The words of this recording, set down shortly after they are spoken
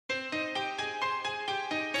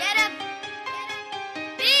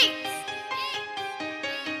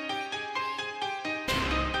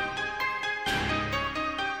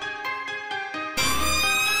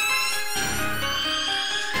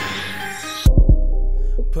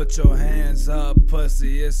Put your hands up,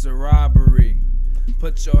 pussy, it's a robbery.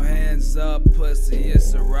 Put your hands up, pussy,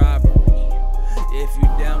 it's a robbery. If you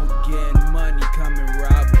down with getting money, come and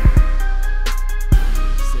rob me.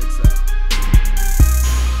 6 up.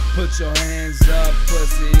 Put your hands up,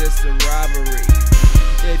 pussy, it's a robbery.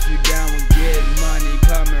 If you down with getting money,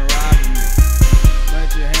 come and rob me.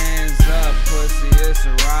 Put your hands up, pussy, it's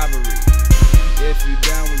a robbery. If you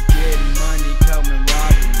down with getting money, come and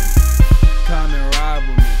rob me. Come and rob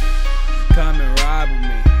me. Come and rob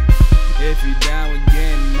me. If you down with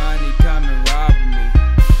getting money, come and rob me.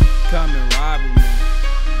 Come and rob me.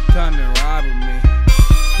 Come and rob me.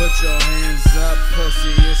 Put your hands up,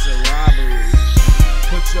 pussy, it's a robbery.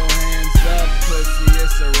 Put your hands up, pussy,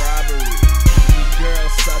 it's a robbery. The girl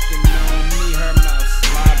sucking on me, her mouth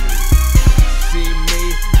slobbery. See me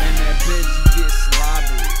and that bitch get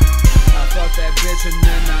slobbery. I fuck that bitch and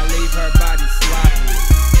then I leave her body sloppy.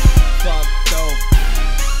 Fucked over,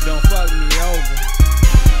 don't fuck me over.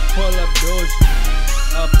 Pull up Doja,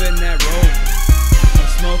 up in that Rover. I'm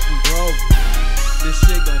smoking Grover, this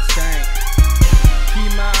shit gon' stank.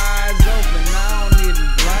 Keep my eyes open, I don't even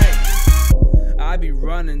blink. I be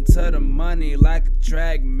running to the money like a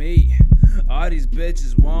track meet. All these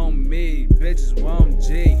bitches want me, bitches want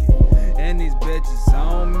G. And these bitches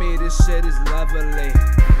on me, this shit is lovely.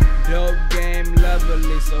 Dope game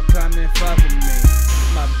lovely, so come and fuck with me.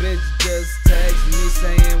 My bitch just text me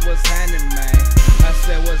saying what's happening, man. I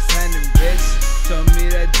said what's happening, bitch, show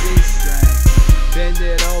me that G-string. Bend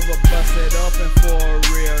it over, bust it open for a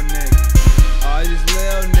real nigga. All these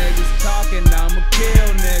little niggas talking, I'ma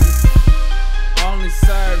kill niggas. Only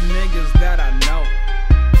serve niggas that I know.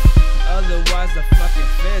 Otherwise the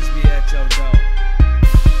fucking feds be at your door.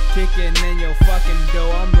 Kicking in your fucking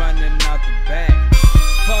door, I'm running out the back.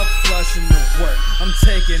 Fuck flushing the work, I'm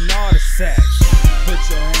taking all the sacks. Put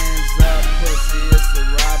your hands